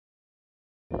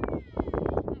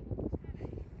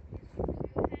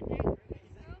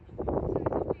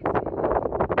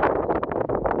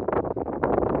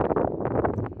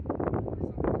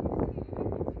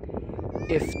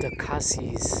if the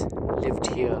Khasis lived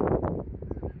here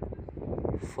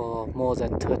for more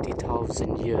than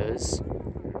 30,000 years,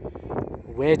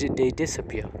 where did they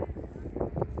disappear?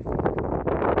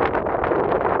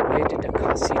 Where did the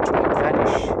Khasi tribe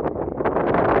vanish?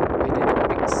 Where did the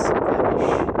Picts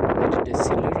vanish? Where did the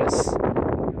Silures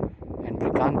and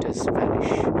Brigantes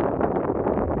vanish?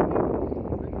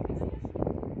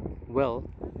 Well,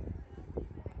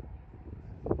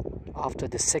 after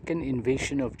the second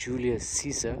invasion of Julius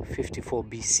Caesar, 54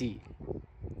 BC,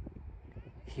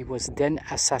 he was then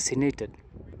assassinated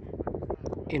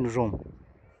in Rome.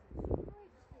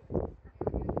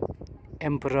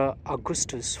 Emperor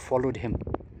Augustus followed him,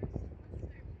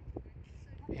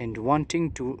 and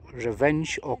wanting to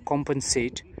revenge or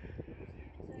compensate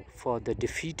for the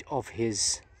defeat of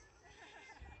his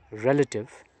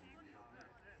relative,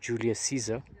 Julius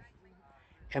Caesar,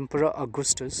 Emperor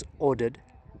Augustus ordered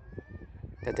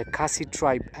that the Khasi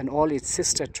tribe and all its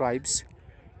sister tribes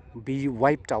be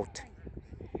wiped out.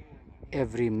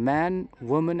 Every man,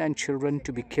 woman and children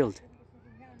to be killed.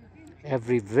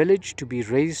 Every village to be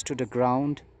razed to the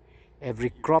ground. Every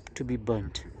crop to be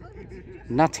burnt.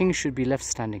 Nothing should be left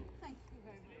standing.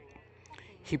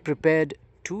 He prepared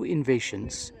two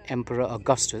invasions, Emperor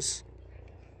Augustus,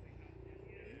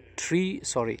 three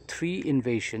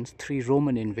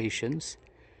Roman invasions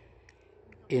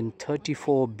in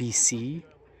 34 BC,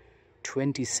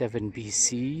 27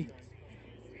 BC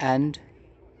and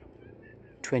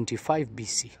 25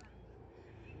 BC.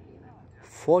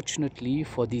 Fortunately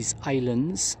for these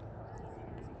islands,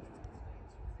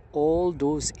 all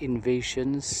those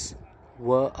invasions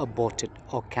were aborted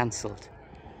or cancelled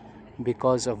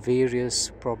because of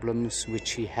various problems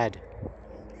which he had.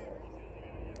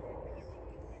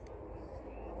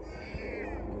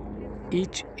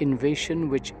 Each invasion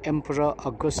which Emperor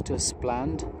Augustus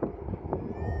planned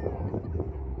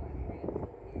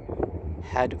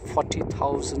had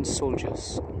 40,000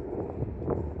 soldiers.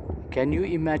 Can you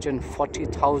imagine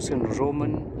 40,000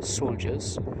 Roman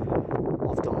soldiers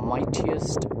of the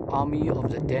mightiest army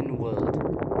of the then world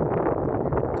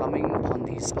coming on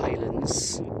these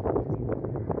islands?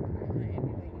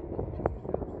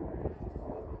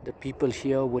 The people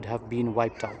here would have been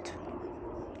wiped out,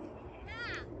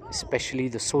 especially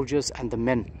the soldiers and the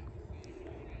men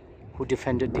who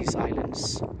defended these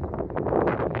islands.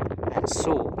 And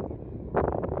so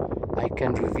I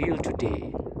can reveal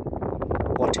today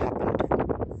what happened.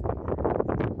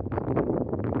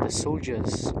 The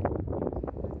soldiers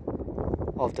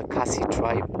of the Khasi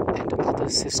tribe and other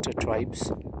sister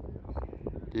tribes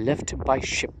left by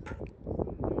ship.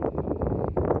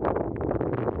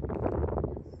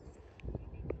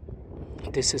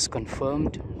 This is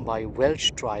confirmed by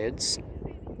Welsh triads.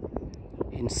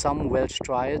 In some Welsh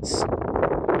triads,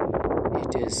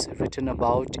 it is written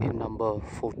about in number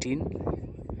 14.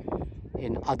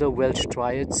 In other Welsh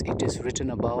triads, it is written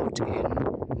about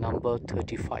in number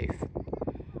 35.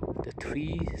 The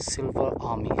three silver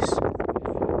armies,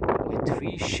 where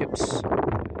three ships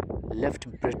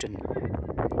left Britain,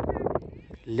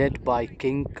 led by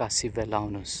King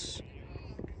Cassivellaunus,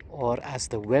 or as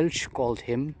the Welsh called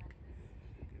him,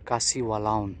 Cassi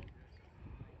Wallaun.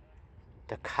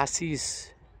 The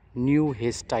Khasis knew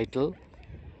his title,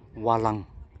 Wallang.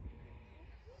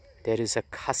 There is a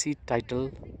Khasi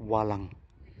title, Wallang.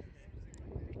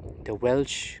 The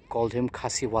Welsh called him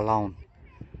Cassi Wallaun,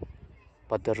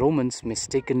 but the Romans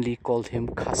mistakenly called him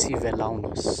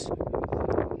Cassivellaunus.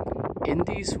 In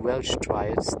these Welsh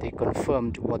triads, they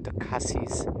confirmed what the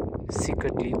Khasis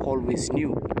secretly always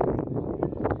knew,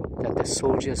 that the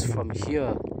soldiers from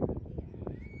here,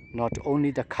 not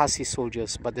only the Khasi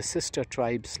soldiers, but the sister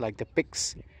tribes like the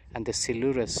Picts and the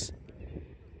Silures,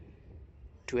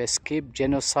 to escape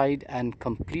genocide and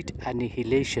complete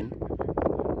annihilation,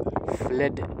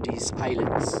 fled these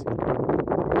islands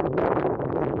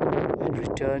and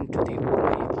returned to the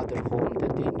only other home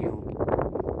that they knew,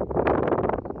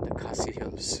 the Khasi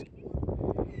Hills,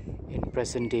 in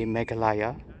present-day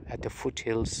Meghalaya, at the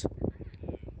foothills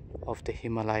of the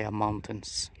Himalaya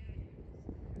mountains.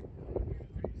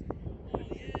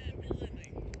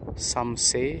 Some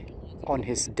say on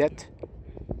his death,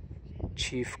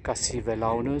 Chief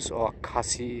Cassivellaunus or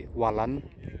Cassi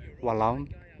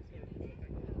Wallaun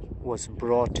was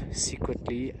brought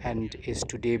secretly and is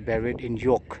today buried in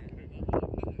York.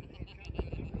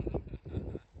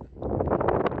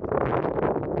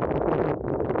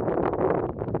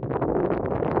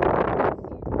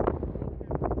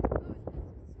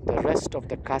 The rest of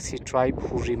the Khasi tribe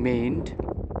who remained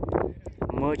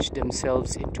merged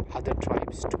themselves into other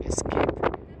tribes to escape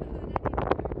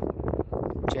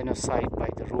genocide by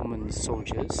the Roman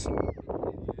soldiers,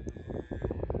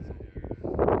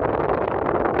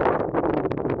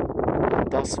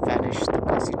 thus vanished the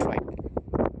Khasi tribe.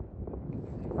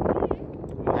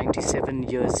 97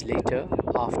 years later,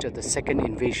 after the second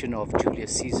invasion of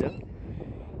Julius Caesar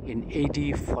in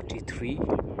AD 43,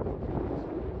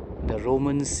 the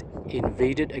Romans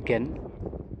invaded again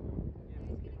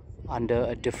under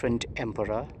a different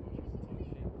emperor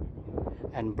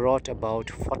and brought about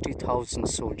 40,000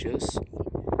 soldiers.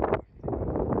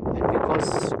 And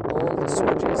because all the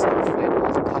soldiers had fled,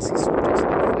 all the Khasi soldiers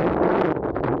had fled,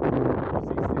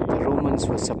 the Romans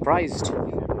were surprised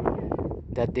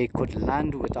that they could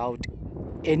land without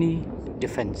any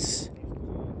defense.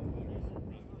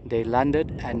 They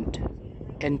landed and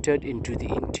entered into the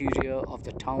interior of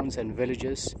the towns and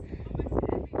villages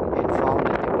and found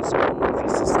that there was no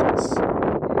resistance.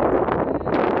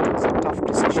 It was a tough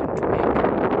decision to make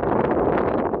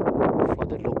for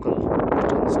the local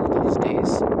Britons of those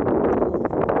days,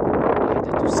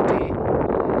 either to stay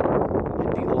and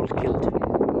be all killed,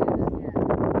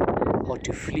 or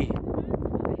to flee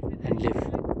and live.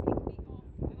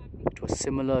 It was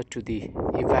similar to the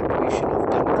evacuation of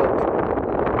Dunkirk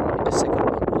in the Second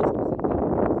World War.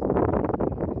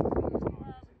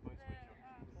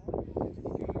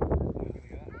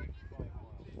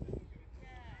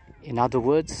 In other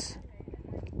words,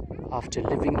 after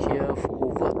living here for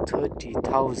over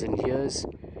 30,000 years,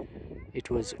 it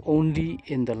was only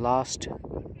in the last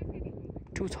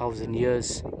 2,000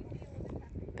 years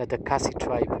that the Khasi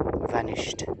tribe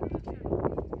vanished.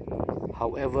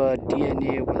 However,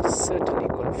 DNA will certainly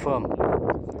confirm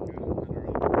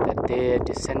that their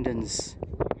descendants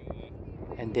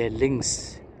and their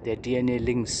links, their DNA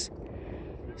links,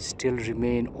 still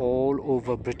remain all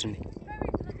over Britain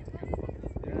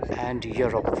and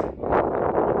Europe.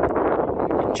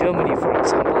 In Germany, for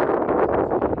example,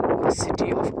 the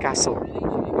city of Kassel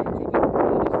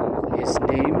is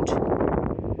named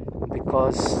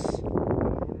because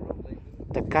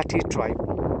the Khasi tribe,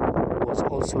 who was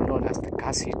also known as the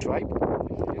Khasi tribe,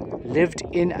 lived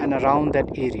in and around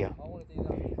that area.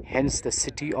 Hence the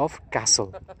city of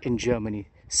Kassel in Germany,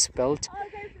 spelled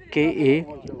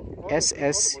K-A-S-S-E-L,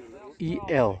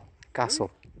 Kassel.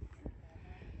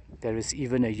 There is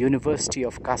even a University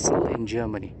of Kassel in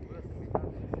Germany.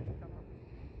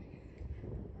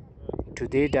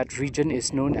 Today that region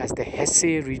is known as the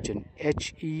Hesse region,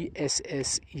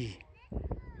 H-E-S-S-E.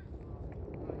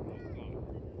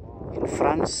 In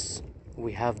France,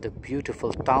 we have the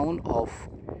beautiful town of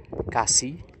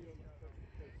Cassi,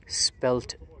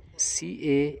 spelled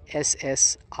C-A-S-S-I-S,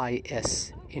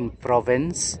 in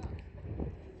Provence,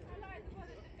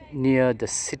 near the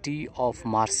city of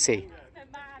Marseille.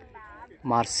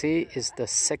 Marseille is the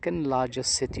second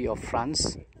largest city of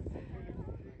France.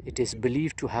 It is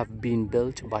believed to have been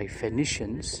built by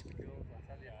Phoenicians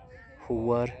who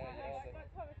were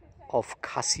of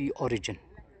Khasi origin,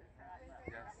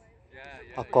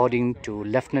 according to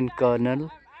Lieutenant Colonel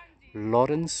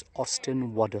Lawrence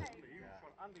Austin Waddell.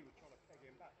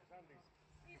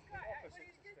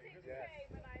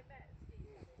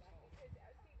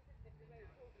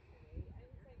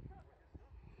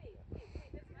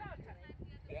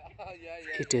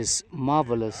 It is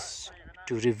marvelous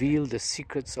to reveal the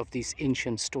secrets of these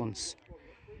ancient stones.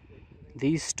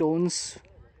 These stones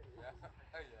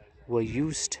were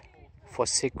used for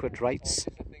sacred rites,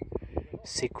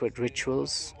 sacred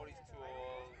rituals.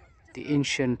 The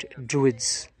ancient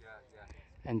Druids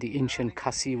and the ancient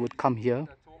Khasi would come here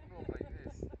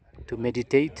to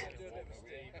meditate,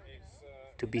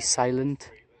 to be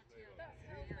silent,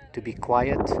 to be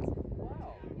quiet,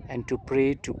 and to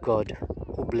pray to God,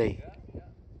 Oblay.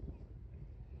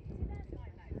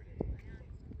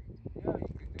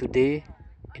 Today,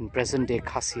 in present-day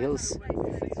Khasi Hills,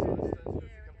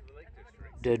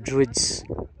 the Druids,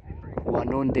 who are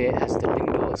known there as the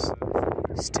Lingors,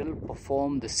 still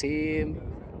perform the same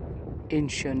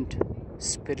ancient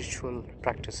spiritual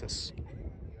practices.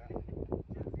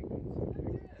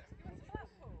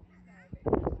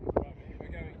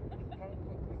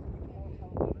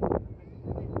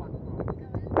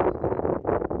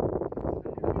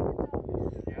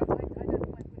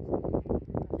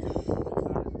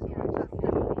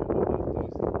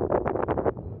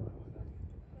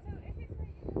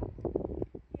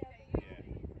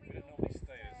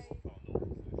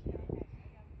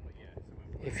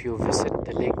 If you visit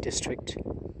the Lake District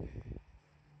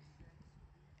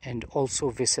and also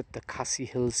visit the Khasi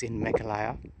Hills in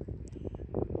Meghalaya,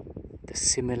 the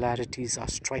similarities are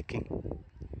striking.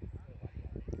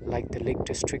 Like the Lake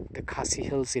District, the Khasi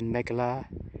Hills in Meghalaya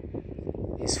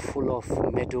is full of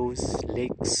meadows,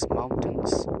 lakes,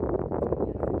 mountains.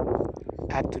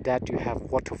 Add to that you have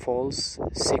waterfalls,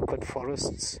 sacred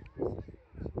forests,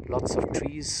 lots of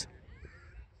trees.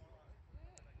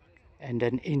 and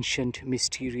an ancient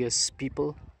mysterious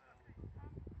people.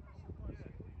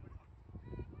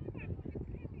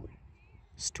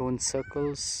 Stone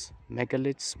circles,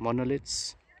 megaliths,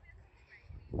 monoliths.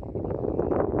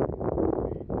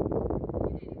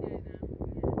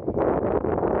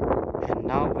 And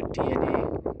now with DNA,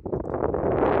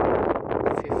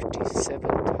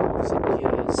 57,000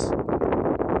 years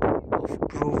of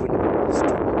proven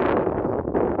history.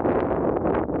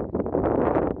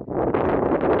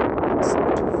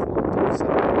 Except for those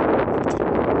originally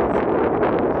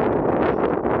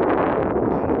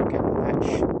none can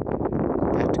match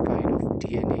that kind of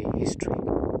DNA history.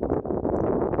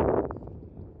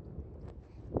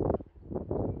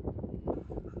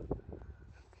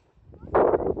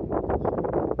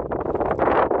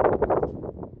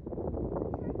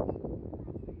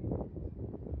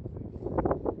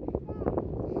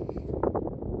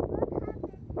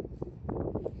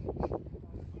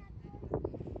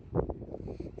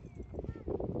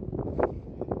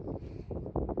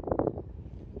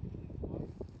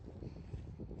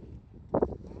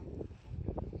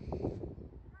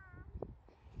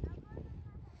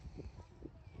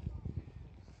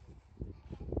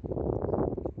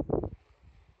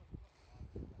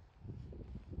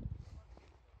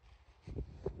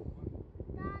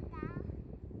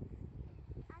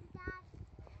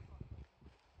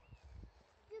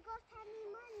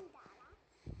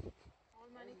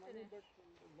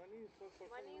 Money is for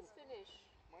person. Money is finished.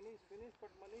 Money is finished,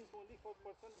 but money is only for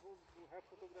person who have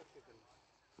photograph taken.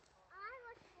 I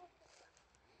was photographed.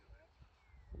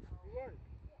 You want?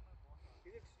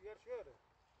 Is it? You are sure?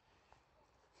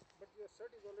 But your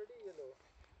shirt is already yellow.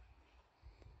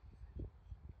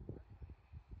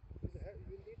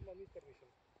 You will need mommy's permission.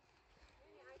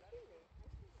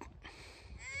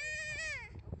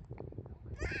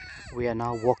 We are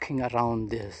now walking around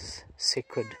this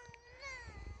sacred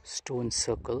stone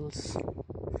circles,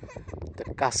 the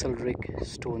Castlerigg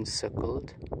stone circle,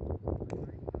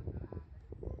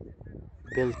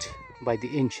 built by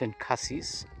the ancient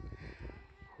Khasis,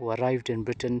 who arrived in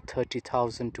Britain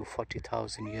 30,000 to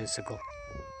 40,000 years ago.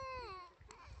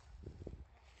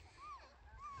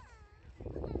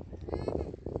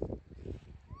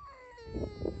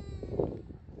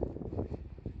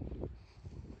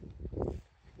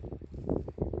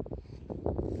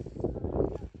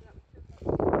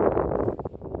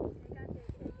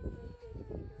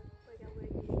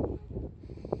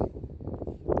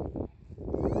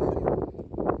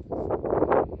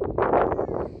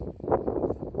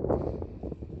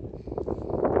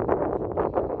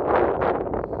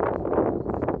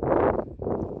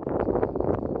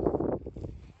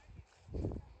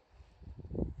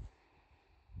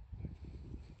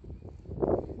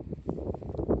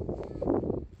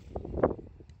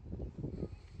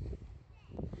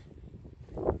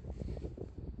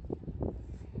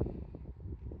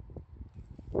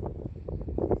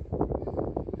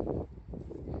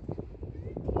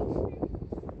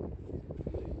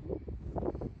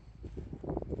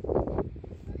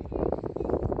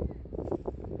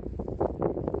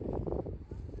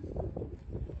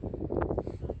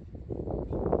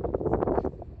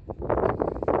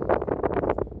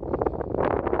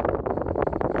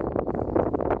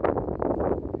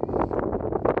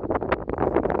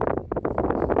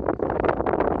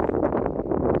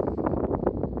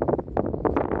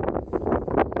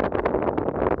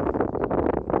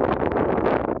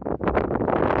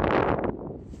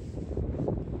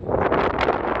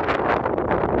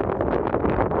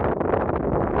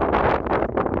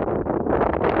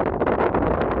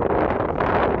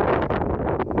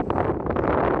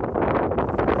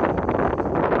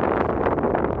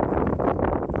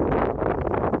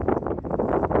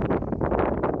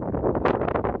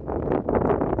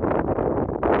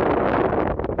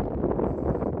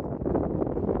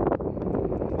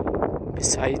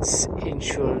 Besides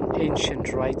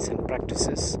ancient rites and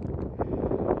practices,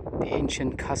 the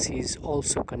ancient Khasi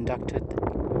also conducted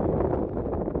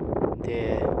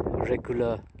their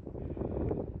regular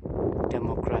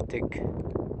democratic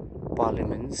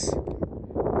parliaments,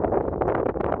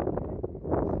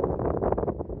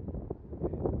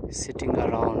 sitting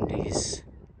around these,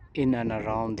 in and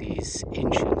around these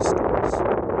ancient stones.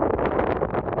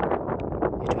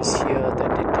 It was here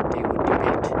that they would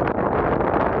debate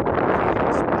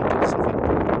various matters of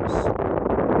importance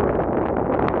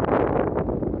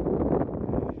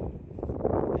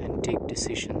and take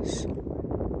decisions.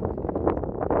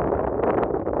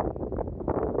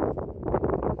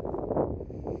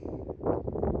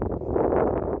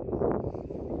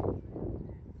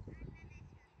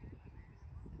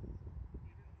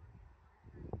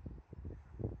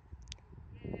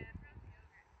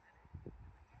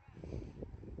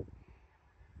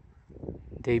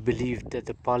 They believed that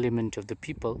the parliament of the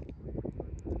people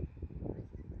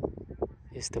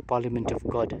is the parliament of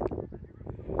God.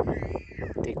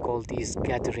 They call these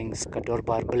gatherings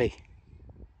Kadorbar Blay.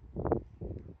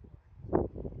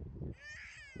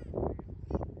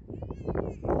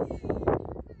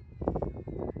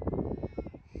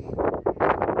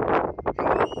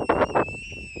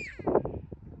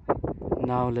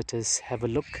 Now let us have a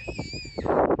look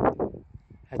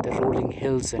at the rolling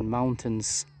hills and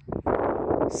mountains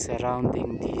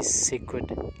surrounding these sacred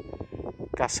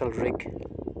Castlerigg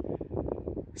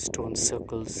stone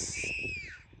circles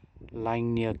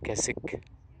lying near Keswick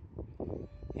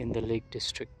in the Lake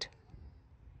District,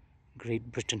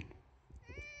 Great Britain.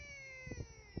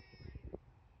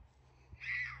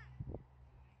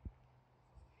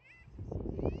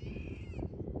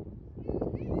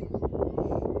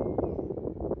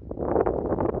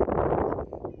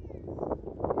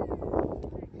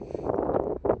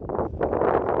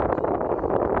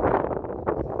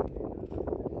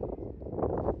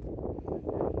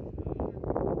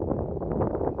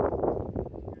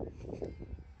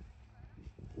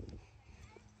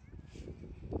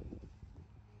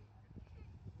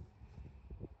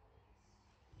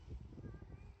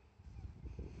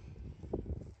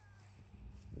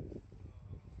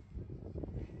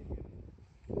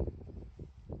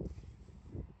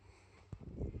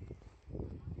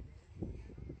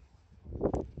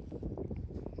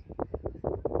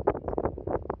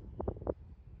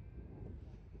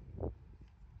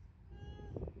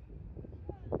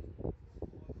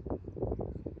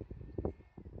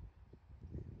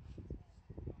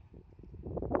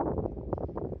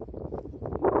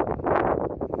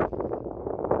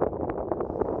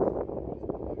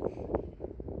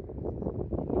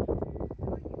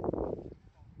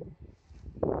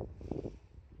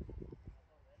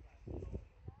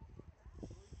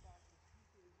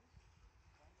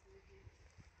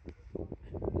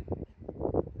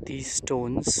 These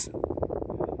stones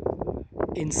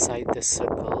inside the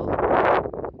circle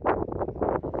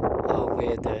are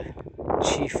where the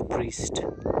chief priest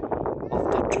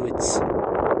of the Druids,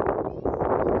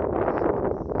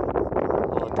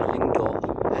 or the Lingdor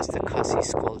as the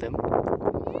Khasis call them,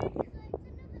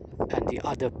 and the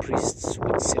other priests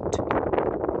would sit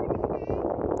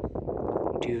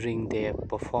during their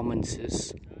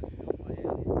performances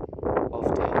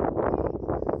of their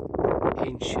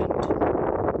ancient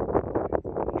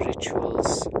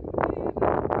rituals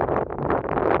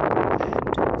and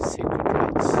sacred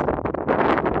rites.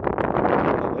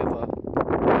 However,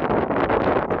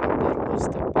 there was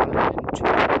the parliament,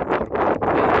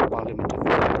 or the parliament of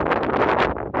God,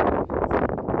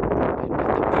 and when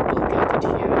the people gathered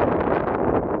here,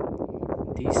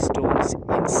 these stones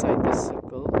inside the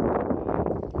circle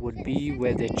would be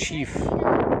where the chief and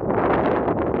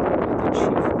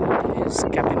his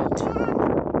cabinet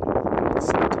would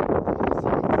sit.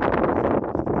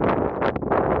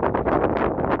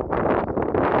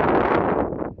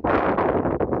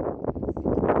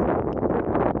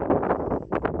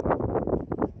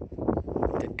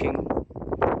 The king,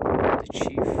 the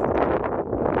chief,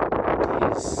 and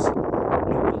his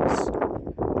nobles,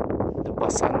 the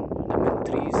Basan, the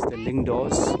Mantris, the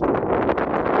Lingdors,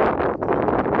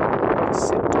 would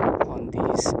sit on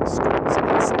these stones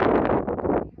inside.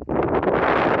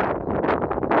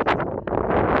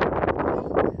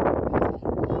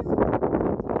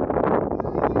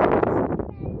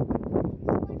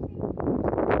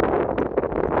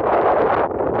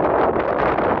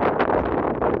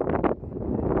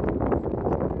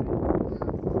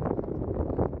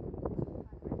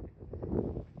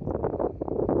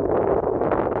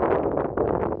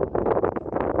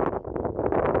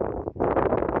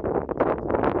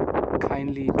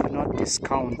 Kindly do not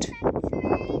discount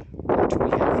what we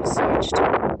have researched.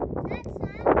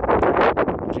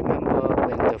 Remember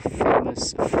when the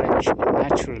famous French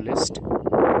naturalist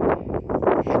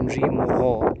Henri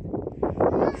Moreau,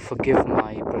 forgive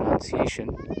my pronunciation,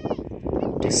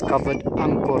 discovered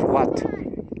Angkor Wat.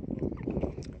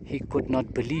 He could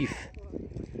not believe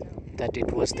that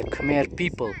it was the Khmer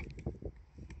people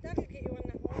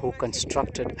who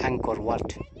constructed Angkor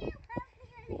Wat.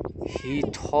 He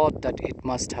thought that it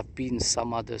must have been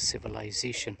some other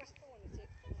civilization.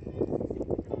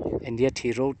 And yet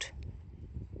he wrote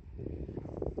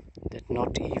that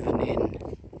not even in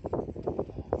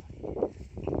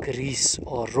Greece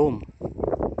or Rome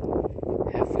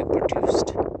have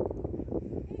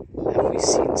we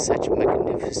seen such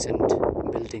magnificent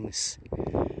buildings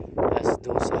as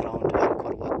those around Angkor.